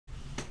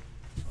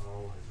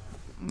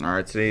All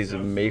right, today's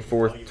May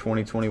 4th,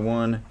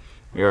 2021.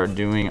 We are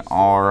doing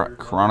our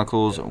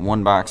Chronicles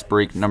one-box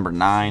break number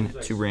 9,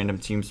 2 random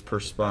teams per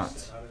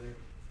spot.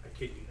 I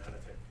kid you not,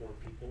 I've had 4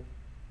 people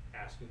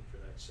asking for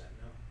that set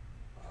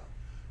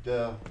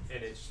now.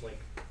 And it's like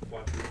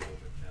quadruple overvalue.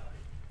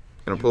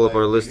 Gonna pull up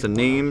our list of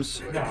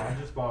names. No, I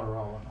just bought a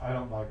raw one. I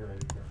don't buy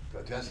graded cards.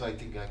 But that's what I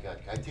think I got.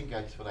 I think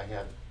that's what I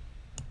had.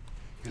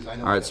 I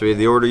know. All right, so we have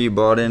the order you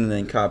bought in and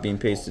then copy and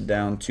pasted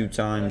down 2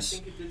 times. I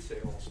think it did say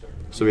All-Star.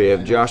 So we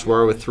have Joshua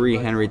R with 3,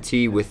 Henry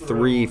T with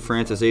 3,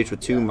 Francis H with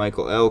 2,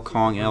 Michael L,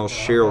 Kong L,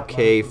 Cheryl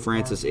K,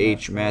 Francis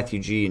H, Matthew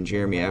G, and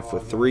Jeremy F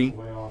with 3.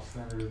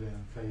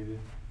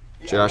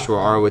 Joshua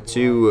R with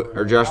 2,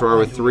 or Joshua R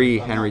with 3,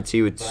 Henry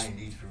T with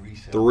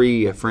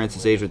 3,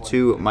 Francis H with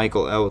 2,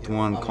 Michael L with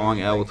 1, Kong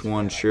L with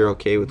 1, Cheryl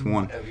K with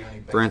 1,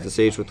 Francis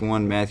H with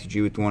 1, Matthew G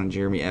with 1, and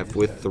Jeremy F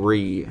with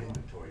 3.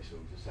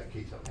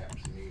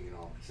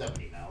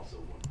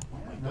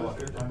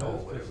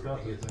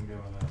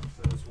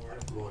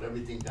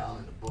 Everything down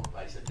in the book.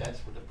 I said that's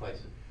what the price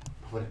is.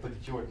 When I put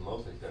the Jordan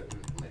lows, I started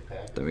doing my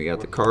pack. Then we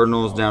got the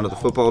Cardinals down to the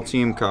football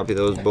team. Copy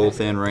those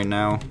both in right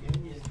now. $300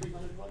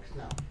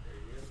 now.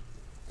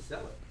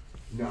 Sell it.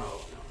 No,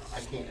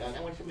 I can't.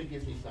 And when somebody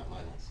gives me something, I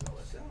don't sell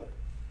it. Sell it.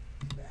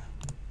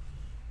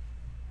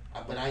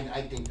 But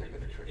I think they're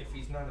going to trade. If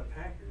he's not a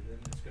Packer, then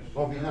it's going to.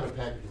 Well, if he's not a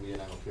Packer to me,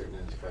 then I don't care.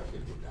 Then it's probably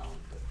going to go down.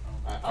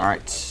 All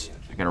right,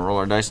 we're gonna roll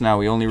our dice now.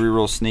 We only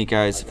re-roll snake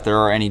eyes. If there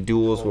are any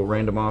duels, we'll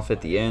random off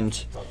at the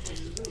end.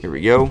 Here we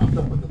go.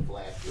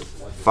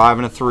 5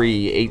 and a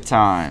 3, 8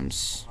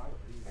 times.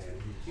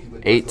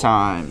 8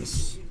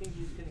 times. You think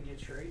he's going to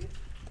get traded?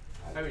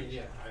 I mean,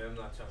 yeah, I'm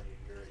not telling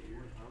you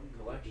your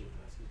collection.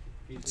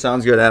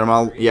 Sounds good, Adam.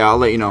 I'll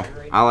let you know.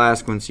 I'll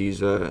ask once he's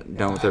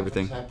done with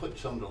everything. I put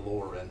some of the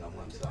lower end on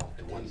myself,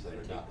 the ones that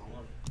are not.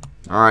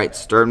 All right,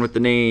 starting with the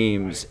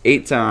names.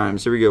 8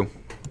 times. Here we go.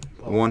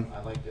 1,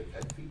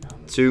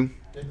 2,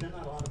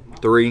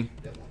 3,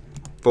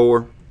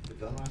 4,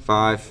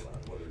 5,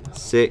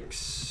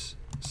 6,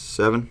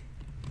 7,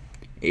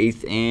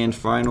 8th and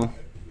final.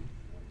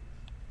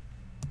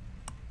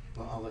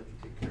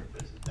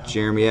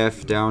 Jeremy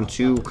F down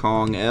to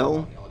Kong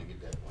L.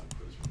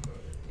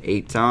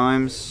 8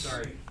 times.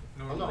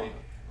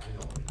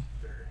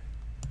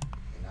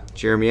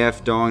 Jeremy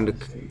F down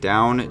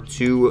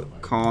to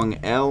Kong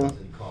L.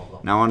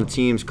 Now on the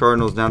teams,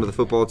 Cardinals down to the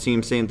football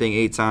team, same thing,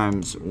 8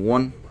 times.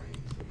 1,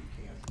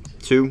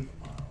 2,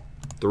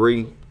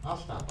 3,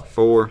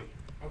 4,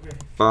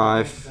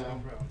 5,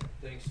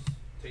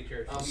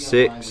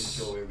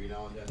 6,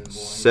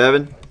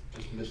 7,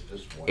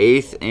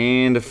 8th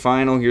and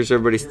final. Here's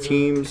everybody's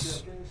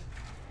teams.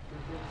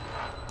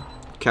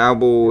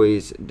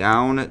 Cowboys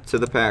down to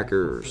the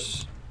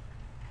Packers.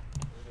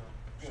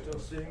 Still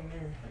sitting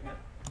there.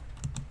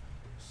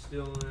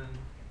 Still in.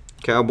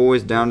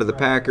 Cowboys down to the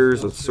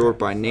Packers. Let's sort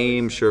by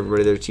name, show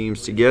everybody their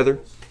teams together.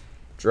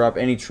 Drop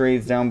any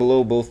trades down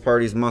below. Both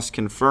parties must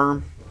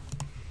confirm.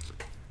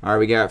 All right,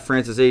 we got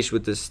Francis H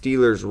with the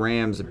Steelers,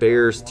 Rams,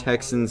 Bears,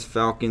 Texans,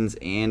 Falcons,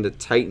 and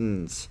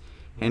Titans.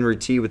 Henry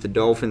T with the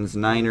Dolphins,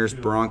 Niners,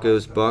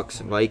 Broncos, Bucks,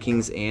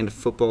 Vikings, and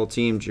football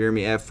team.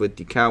 Jeremy F with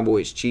the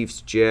Cowboys,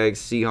 Chiefs,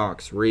 Jags,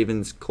 Seahawks,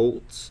 Ravens,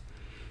 Colts.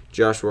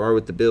 Joshua R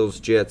with the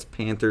Bills, Jets,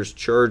 Panthers,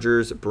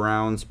 Chargers,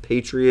 Browns,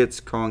 Patriots.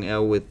 Kong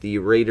L with the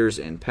Raiders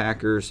and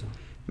Packers.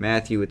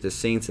 Matthew with the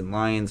Saints and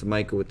Lions.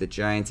 Michael with the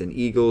Giants and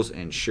Eagles.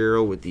 And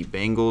Cheryl with the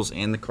Bengals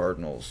and the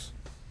Cardinals.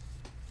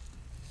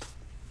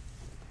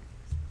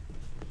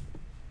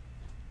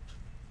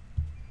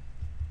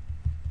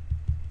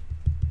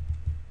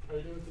 How are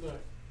you doing today?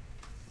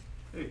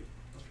 Hey,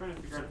 I was trying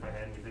to figure out if I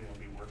had anything that would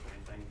be worth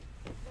anything.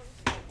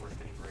 Worth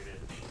getting graded.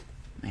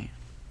 Man.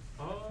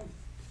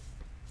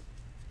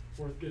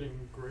 Worth getting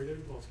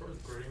graded. Well, as far as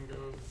grading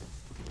goes,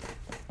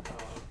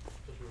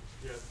 just with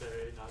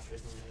USA not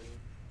taking in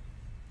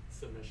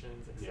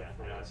submissions except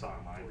for I saw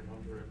mine.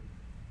 300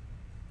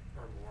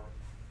 or more.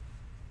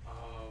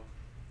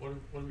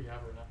 What do we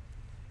have right now?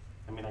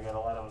 I mean, I got a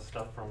lot of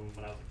stuff from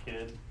when I was a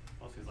kid.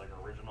 Most of these like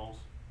originals.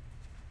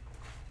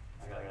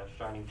 I got a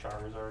Shining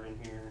Charizard in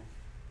here.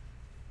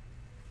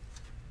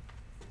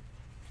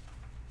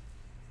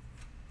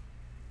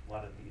 A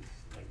lot of these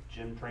like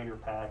gym trainer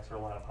packs are a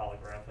lot of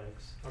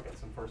holographics. I got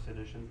some first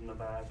editions in the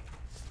back.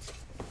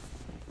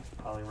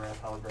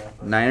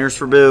 Holographic. Niners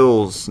for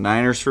Bills.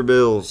 Niners for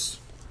Bills.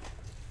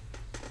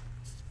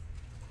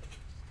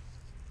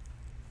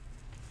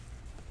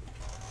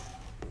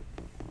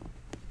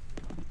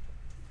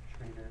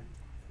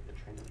 The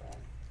trainer back.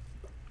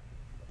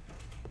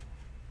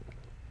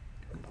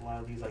 A lot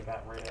of these I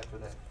got right after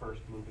that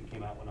first movie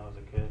came out when I was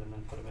a kid, and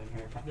then put them in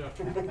here.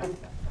 Yeah.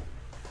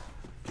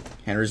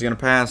 Henry's going to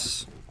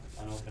pass.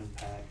 An open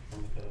pack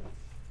from like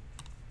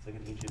it's like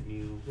an ancient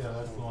Mew. Yeah,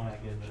 that's the one I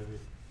get, maybe.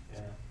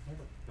 Yeah.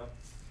 Yep.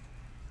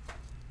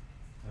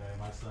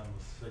 My son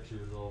was 6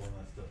 years old when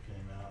that stuff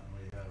came out, and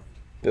we have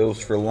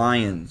Bills for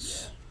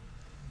Lions.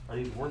 Are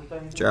these worth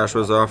anything?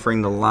 Joshua's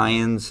offering the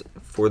Lions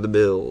for the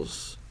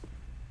Bills.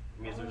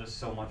 I mean, is there just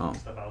so much Oh.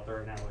 stuff out there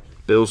right now? Which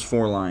is Bills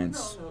for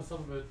Lions. No, some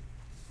of it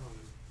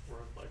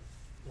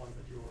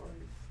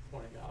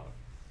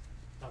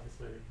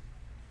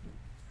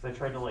I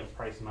tried to like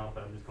price them out,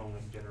 but I'm just going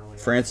like generally.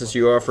 Francis,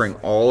 you offering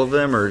all of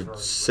them or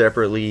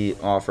separately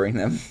offering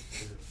them?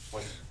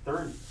 Like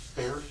they're in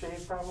fair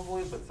shape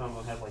probably, but some of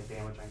them have like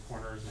damage on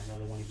corners, and I know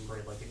they won't even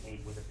grade like an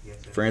 8 with a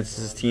PSA.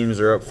 Francis's teams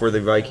are up for the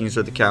Vikings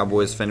or the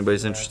Cowboys if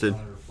anybody's interested.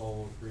 Nothing.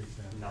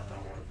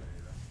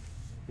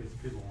 Because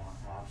people want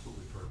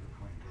absolutely perfect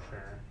clean grass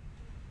Sure.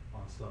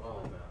 on stuff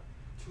like that.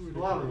 A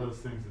lot of those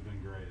things have been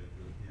graded,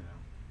 you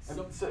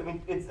know. So I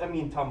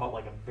mean, talking about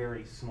like a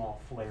very small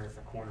flare at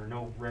the corner,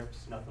 no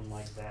rips, nothing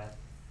like that.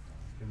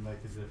 Can make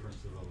a difference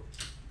to the.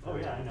 Oh,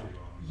 yeah, I know.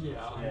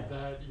 Yeah, on Yeah.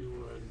 that you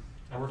would.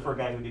 I worked for a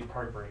guy who did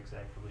card breaks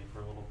actually for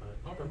a little bit.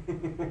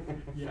 Okay.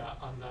 Yeah,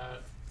 on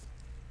that,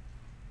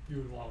 you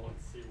would want to look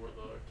to see where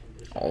the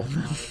condition All of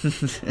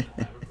is them. on it, if you want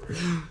to have a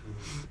grade.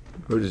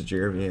 Who does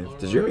Jeremy have?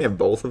 Does Jeremy have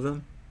both of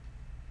them?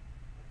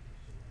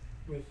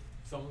 With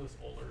some of this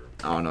older.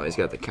 Oh no, he's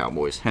got the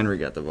Cowboys. Henry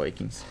got the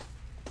Vikings.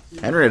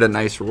 Henry had a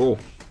nice roll.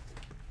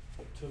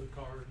 To the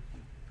card,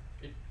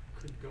 it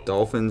could go.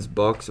 Dolphins,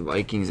 Bucks,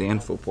 Vikings,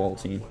 and football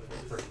team. What it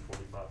is. 30,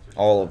 40 bucks or something.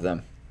 All of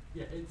them.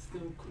 Yeah, it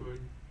still could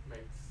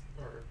make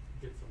or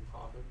get some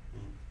profit.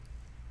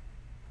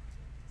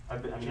 I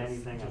mean, Just-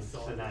 anything I'm just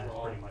sell sitting it on is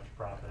raw. pretty much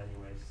profit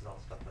anyways. It's all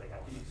stuff that I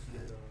got. When I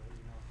was a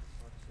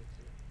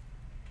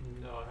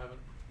kid. No, I haven't.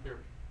 Here,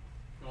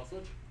 you want to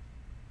switch?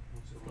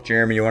 Just go-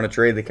 Jeremy, you want to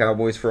trade the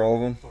Cowboys for all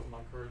of them? Talk my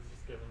cards,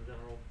 just give in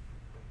general.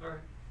 Alright,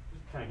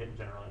 Just kind of getting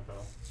general info.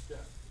 Yeah.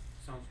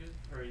 sounds good.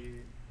 Are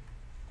you?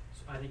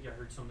 So I think I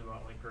heard something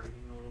about like grading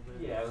a little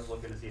bit. Yeah, I was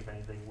looking to see if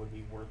anything would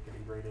be worth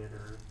getting graded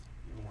or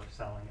even worth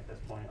selling at this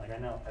point. Like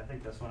I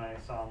think this one I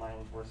saw online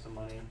was worth some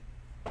money.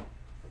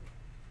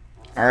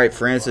 All right,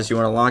 Francis, you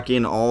want to lock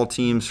in all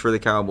teams for the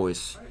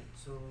Cowboys? Alright,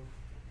 so.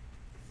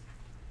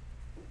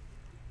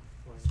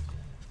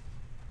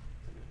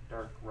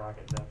 Dark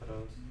Rocket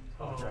Zapdos.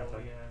 Oh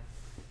holographic. yeah.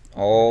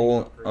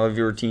 All of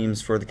your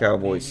teams for the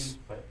Cowboys.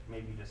 But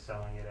maybe just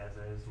selling it as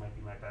is might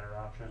be my better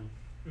option,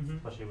 Mm-hmm.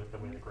 especially with the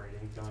way the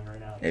grading's going right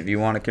now. If you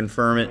want to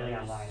confirm it, Really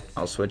online, it's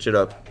I'll switch it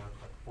up. not worth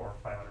like $400 or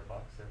 $500.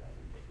 They're not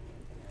even taking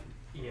anything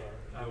in.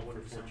 Yeah, I would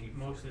have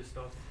most of this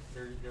stuff.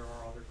 There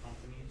are other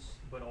companies,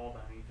 but all of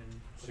them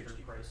even put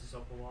their prices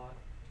up a lot.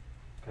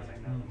 Because I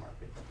know the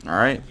market. All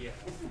right. Yeah.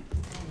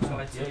 So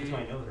I'd The say. other two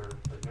I know that are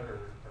good are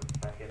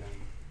Beckett and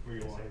Where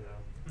you want? say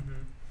though.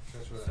 Mm-hmm.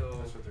 That's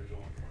what they're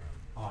going for.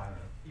 Oh, I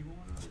know. You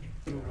want to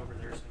move it over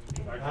there so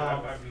you can.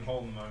 I've been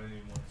holding on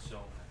anyone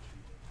selling that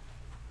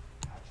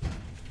cheap.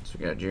 So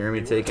we got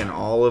Jeremy taking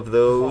all of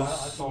those.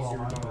 sold all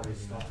mine already.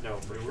 No,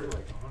 for They sure. were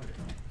like 100.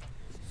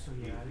 So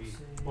yeah, I'd say.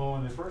 Well,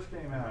 when they first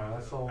came out,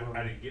 I sold them.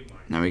 I didn't get mine.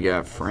 Now we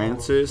got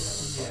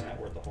Francis Yeah,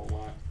 not worth a whole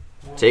lot.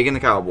 taking the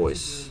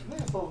Cowboys. I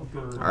think I sold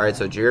them for. All right,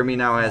 so Jeremy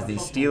now has the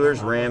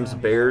Steelers, Rams,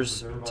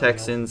 Bears,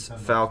 Texans,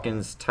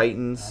 Falcons,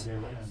 Titans,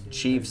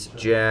 Chiefs,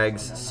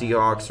 Jags,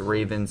 Seahawks,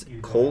 Ravens,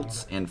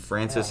 Colts, and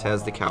Francis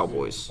has the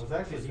Cowboys. I was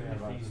actually thinking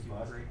about this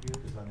last year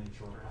because I need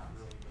short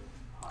rounds.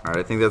 All right,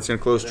 I think that's going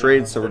to close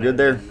trades, so we're good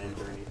there.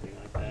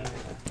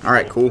 All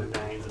right, cool.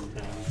 Because I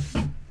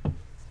know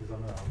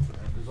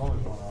there's only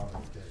one out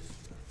of the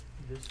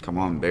case. Come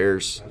on,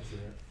 Bears. That's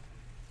it.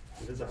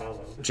 It is a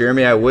hollow.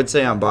 Jeremy, I would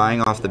say I'm buying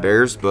off the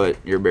Bears, but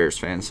you're a Bears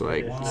fan, so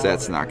like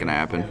that's not going to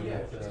happen. Yeah,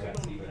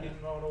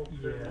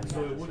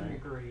 so it wouldn't be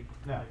great.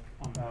 No.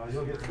 Like, on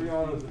You'll get 3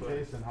 autos a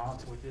case and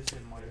hot. with this, it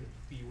might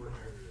be worth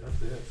it.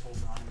 That's it. Hold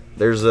on to me.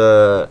 There's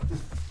a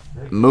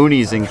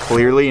Mooney's in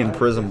clearly and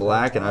Prism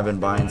Black, and I've been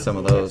buying some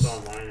of those.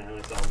 And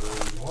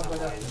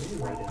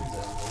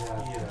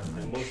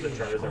most of the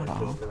charters are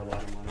sold for a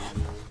lot of money.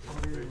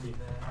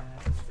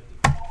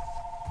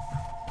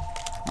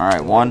 All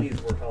right, 1,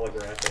 These were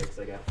holographics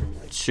I got from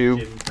like 2,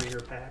 gym cleaner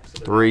packs. So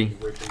they're 3, not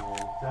the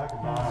original, I can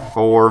buy.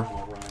 4,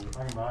 original run.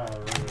 I can buy a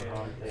regular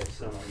hot. They have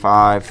some of them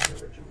 5, that are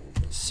original.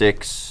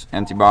 6,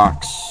 empty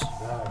box.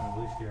 That I'm at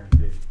least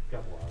guaranteed a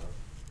couple out of.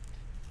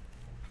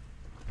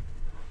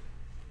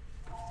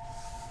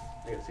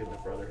 I gotta see what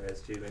my brother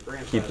has too. My grandfather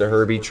Keep the used to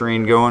Herbie work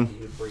train for- going. He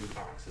would bring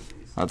boxes of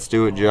these. Let's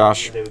do it,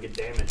 Josh. They would get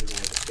damaged when I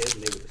was a kid,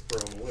 and they would just throw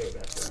them away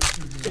back then.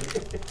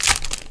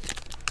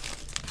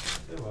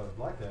 Tell you what I'd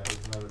like to have is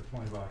another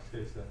 20-box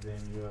case of that damn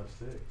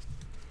UFC.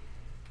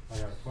 I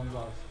got a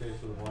 20-box case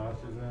of the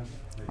blasters in.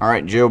 All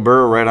right, Joe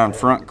Burrow right on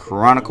front,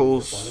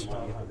 Chronicles.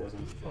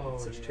 In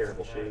such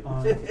terrible shape.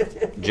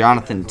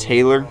 Jonathan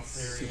Taylor.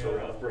 Super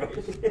rough, bro.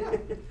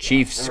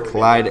 Chiefs,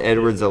 Clyde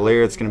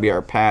Edwards-Helaire. It's going to be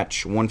our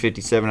patch,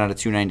 157 out of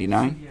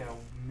 299. Yeah,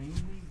 mainly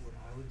what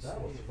I would say.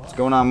 What's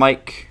going on,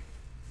 Mike?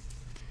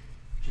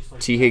 Just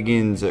like T.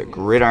 Higgins,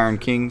 Gridiron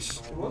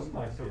Kings. It was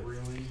nice to really.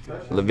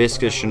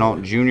 LaVisca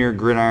Chenault Jr.,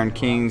 Gridiron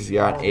Kings.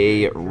 Got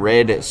a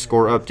red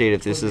score update.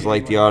 If this is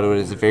like the auto, it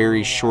is a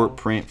very short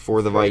print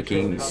for the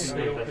Vikings.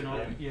 They open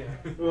up, yeah.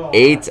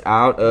 8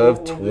 out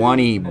of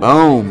 20.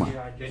 Boom.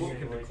 Yeah, I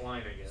genuinely like.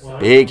 Decline, I guess.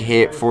 Big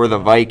hit for the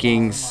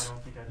Vikings. I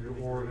don't think I'd do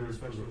it,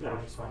 especially with how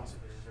expensive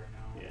it is right now.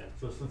 Yeah.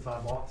 So since I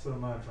bought so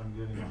much, I'm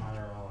getting a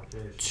higher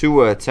allocation.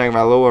 Tua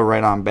Tagovailoa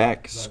right on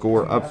back.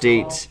 Score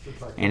update.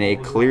 And a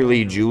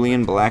clearly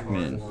Julian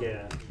Blackman.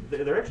 Yeah.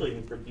 they're actually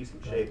in pretty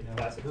decent shape. Yeah,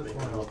 Classics this make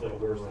one them look a little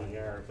worse I'll than they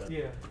are, but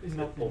Yeah, it's they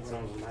nothing. pulled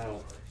some of them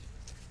out.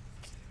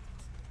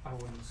 I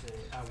wouldn't say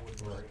I wouldn't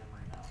grade them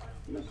right now.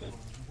 I don't think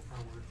I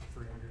worth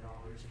 $300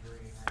 a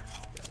grading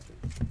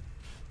right now.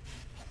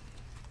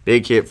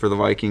 Big hit for the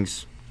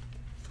Vikings.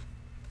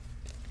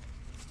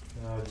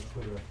 I just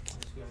put a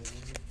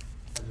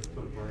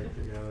break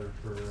together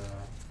for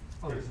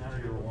There's not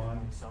Tier 1.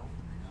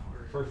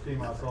 First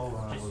team I sold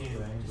when I was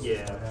saying.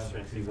 Yeah, just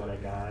trying to see what I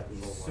got.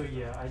 And So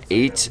yeah, I'd say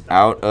 8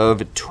 out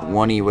of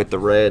 20 with the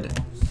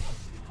red.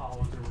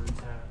 Hollows are where it's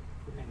at,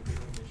 and the big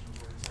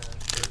conditions where it's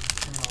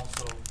at, and then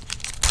also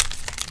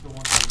the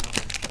ones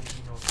that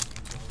you know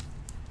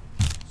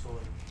so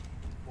like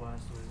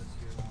Blastoise, that's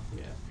a good one.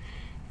 yeah.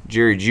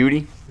 Jerry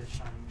Jeudy, The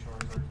Shining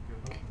Charizard's a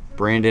good one.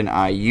 Brandon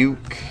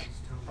Ayuk,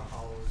 The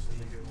Hollows are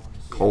the good ones.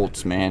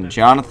 Colts, man.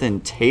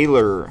 Jonathan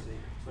Taylor, It's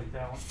like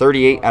that one.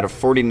 38 out of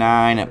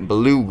 49,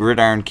 blue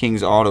Gridiron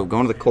Kings auto.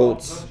 Going to the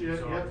Colts. You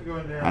have to go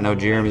in there. I know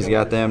Jeremy's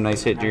got them.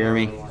 Nice hit,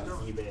 Jeremy.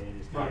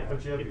 Right,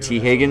 but you have to go T.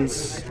 in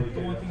Higgins,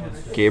 there.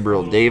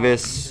 Gabriel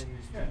Davis,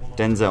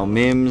 Denzel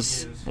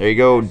Mims. There you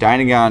go.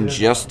 Dynagon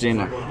Justin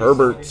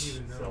Herbert.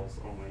 Cells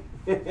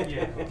only.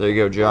 Yeah. There you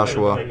go, I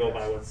Joshua. go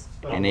by what's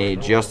And a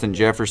Justin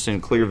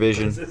Jefferson clear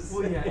vision.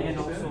 Well, yeah, and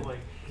also like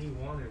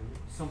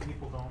some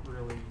people don't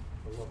really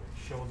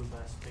show the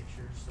best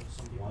pictures, so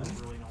some people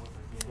don't really know what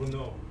they're Well, getting.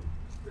 no.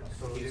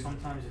 So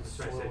sometimes it's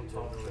a little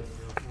tough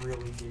to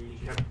really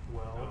gauge it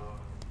well.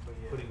 But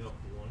yeah, Putting up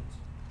ones,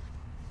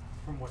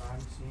 from what I'm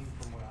seeing,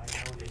 from what I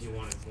know, and it's you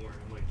wanted more,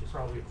 I'm like, just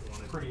probably pick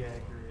one. pretty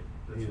accurate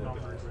That's Yeah.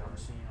 numbers that I'm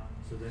seeing on.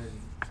 So then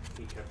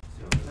he kept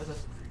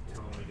That's pretty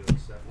cool. telling me to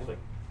accept, There's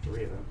like, like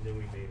 3 of them. then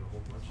we made a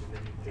whole bunch, and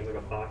then There's like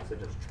a box of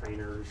just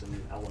trainers and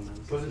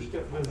elements. But it's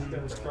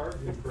gonna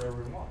charge you for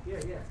every month.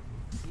 Yeah.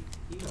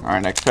 All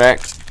right, next pack.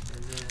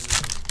 And then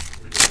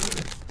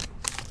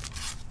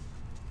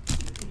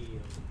he,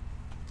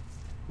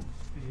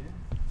 Yeah.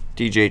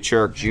 DJ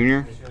Chark Jr.,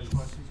 You got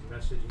questions?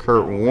 messaged me.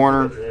 Kurt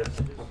Warner,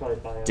 I'll probably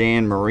buy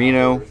Dan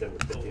Marino, that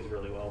would fit these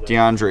really well.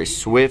 DeAndre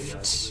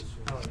Swift,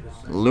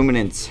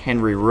 Luminance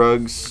Henry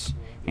Ruggs,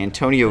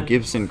 Antonio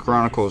Gibson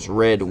Chronicles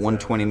red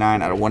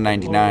 129 out of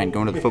 199.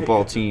 Going to the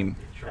football team.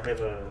 I have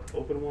a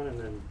open one and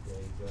then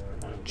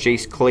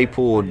Chase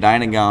Claypool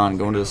Dynagon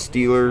going to the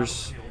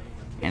Steelers.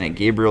 And a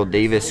Gabriel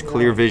Davis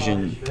clear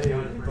vision.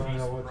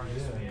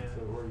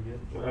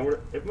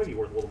 it might be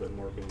worth a little bit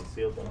more being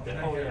sealed like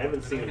that. Oh, yeah. I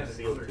haven't seen them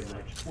sealed too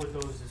much. With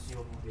those, the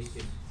sealed ones.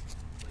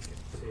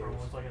 The pro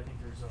ones, like I think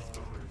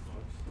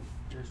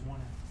there's one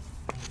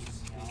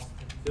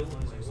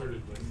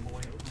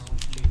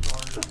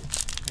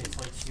it's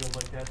like sealed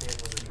like that. They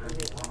have like a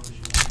very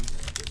promotion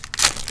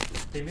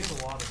ones. They made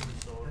a lot of them,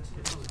 so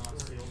it's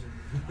not sealed.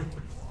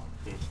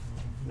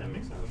 That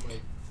makes sense.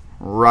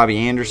 Robbie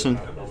Anderson,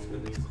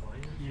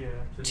 Yeah.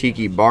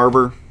 Tiki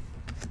Barber.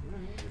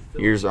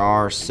 Here's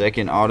our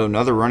second auto,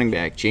 another running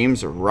back,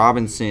 James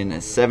Robinson,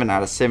 a 7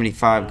 out of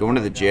 75, going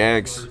to the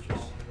Jags.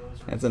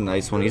 That's a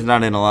nice one. He's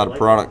not in a lot of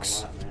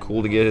products.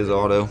 Cool to get his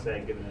auto.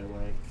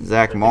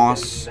 Zach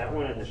Moss, That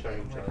one and the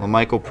Shining Charger.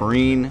 LaMichael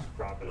Perine.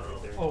 Profit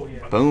right there. Oh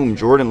yeah. Boom,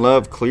 Jordan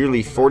Love,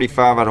 clearly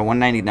 45 out of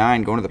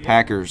 199, going to the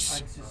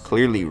Packers.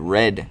 Clearly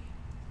red.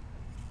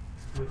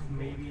 With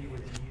maybe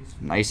with these.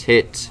 Nice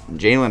hit.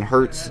 Jalen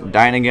Hurts,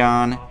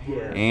 Dynagon,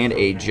 and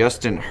a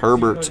Justin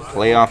Herbert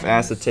playoff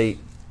acetate.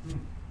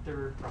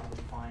 They're probably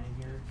fine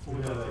in here.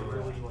 With the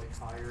really like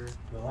higher.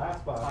 The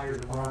last box, Higher we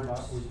found cards,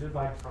 out- we did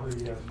buy probably 3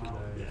 take them out.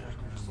 yesterday.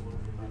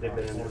 They've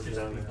been in there since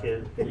I was a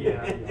kid.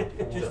 Yeah,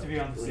 just to be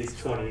on the At least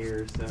safe 20 side.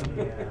 years. So.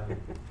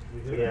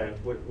 We did. Yeah,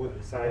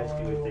 what size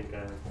do you think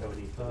I would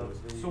need for those?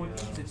 So with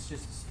these, it's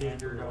just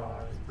standard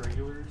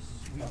regulars.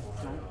 We don't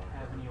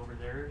have any over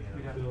there.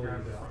 We'd have to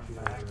grab it from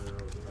the back.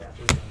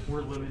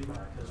 We're limited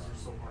because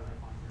they're so hard to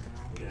find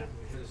right now.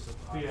 Yeah.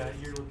 But yeah,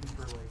 you're looking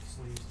for like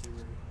sleeves too,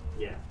 right?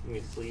 Yeah, you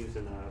need sleeves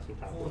and some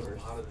top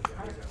loaders.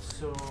 Alright,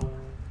 so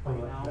Oh,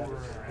 right now that- we're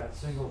that at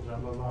single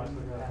jumbo box I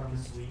got half from the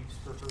you sleeves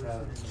per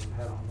had, person.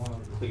 had one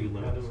of the You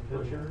limit best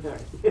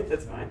pictures.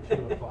 That's fine. 2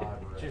 of 5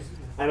 red. Just,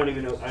 I don't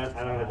even know. I don't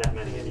have that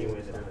many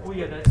anyway. That are well,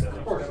 yeah, that's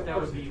so- that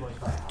would be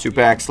like. 2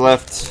 packs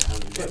left.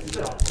 But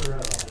still, they're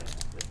red.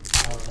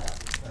 Okay,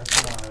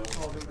 that's why I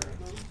told you,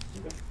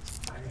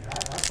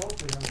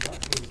 that's what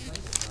it's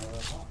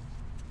thinking.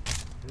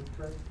 It's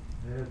crazy.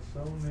 They had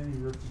so many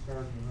rookie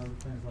cards and other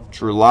things on the.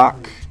 Drew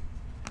Lock,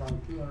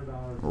 Probably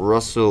 $200.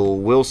 Russell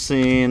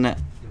Wilson.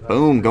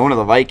 Boom, going to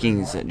the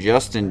Vikings.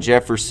 Justin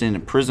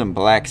Jefferson, Prism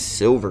Black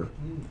Silver.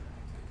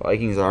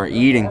 Vikings are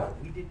eating.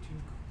 We did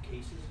 2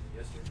 cases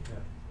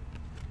yesterday.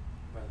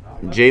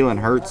 Jalen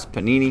Hurts,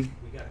 Panini.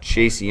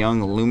 Chase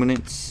Young,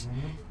 Luminance.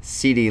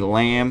 CD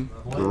Lamb,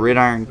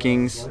 Gridiron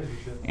Kings.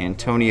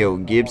 Antonio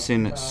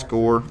Gibson,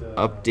 score,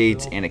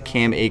 updates, and a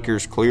Cam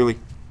Akers clearly.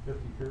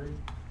 53.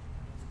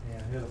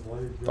 And hit a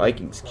Blaze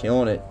Vikings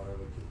killing it.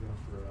 which is going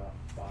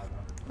for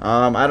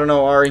 500. I don't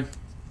know, Ari.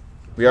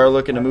 We are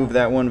looking to move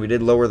that one. We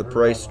did lower the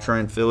price to try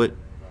and fill it.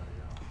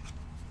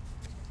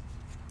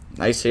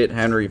 Nice hit,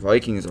 Henry.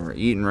 Vikings are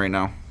eating right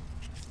now.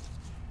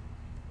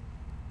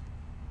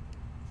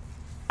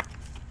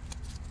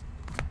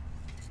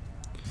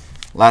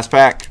 Last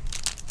pack.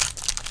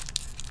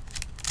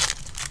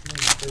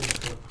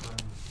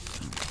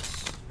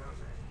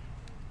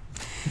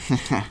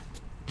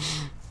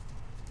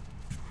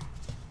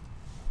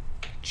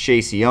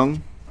 Chase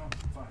Young,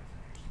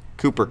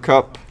 Cooper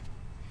Kupp.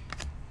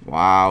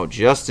 Wow,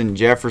 Justin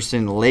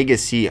Jefferson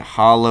Legacy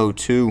Hollow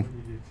 2.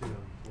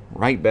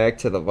 Right back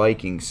to the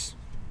Vikings.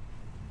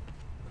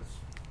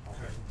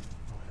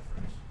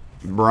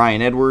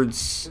 Brian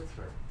Edwards,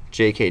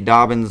 J.K.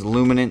 Dobbins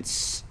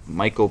Luminance,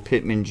 Michael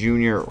Pittman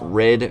Jr.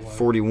 Red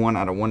 41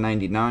 out of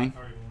 199.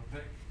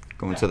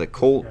 Going to the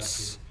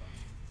Colts.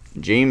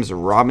 James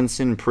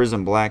Robinson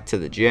Prism Black to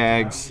the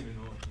Jags.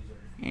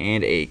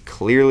 And a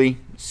clearly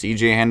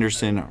C.J.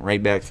 Henderson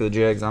right back to the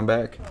Jags on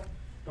back.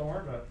 Don't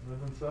worry about it. They've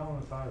been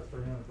selling as high as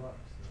 $300.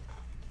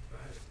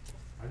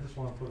 I just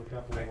want to put a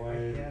couple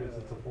away because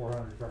it's a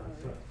 400 card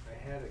set.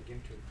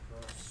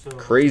 So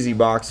Crazy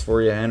box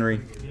for you, Henry.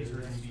 these are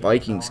gonna be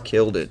Vikings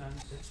killed it.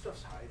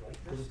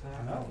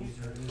 I know.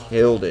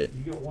 Killed it.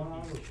 You get one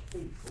out of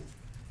 8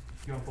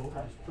 You want both?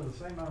 for the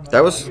same amount.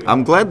 That was.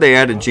 I'm glad they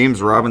added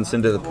James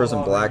Robinson to the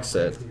Prism Black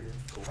set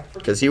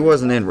because he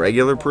wasn't in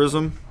regular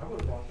Prism. I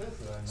would have bought this.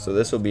 So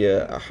this will be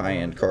a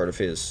high-end card of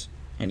his,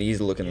 and he's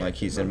looking like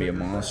he's gonna be a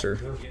monster.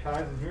 There's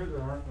guys in here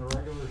that aren't in the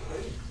regular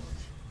state,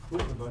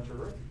 including a bunch of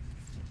rookies.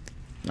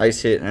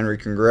 Nice hit, Henry.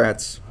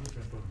 Congrats. I'm just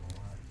gonna put them away.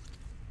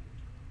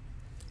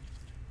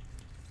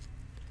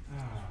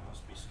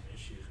 Must be some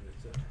issues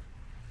with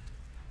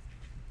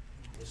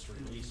this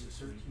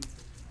releases.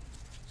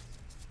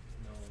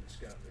 No one's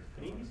got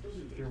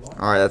their.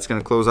 All right, that's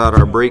gonna close out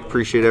our break.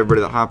 Appreciate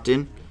everybody that hopped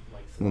in.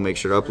 We'll make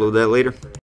sure to upload that later.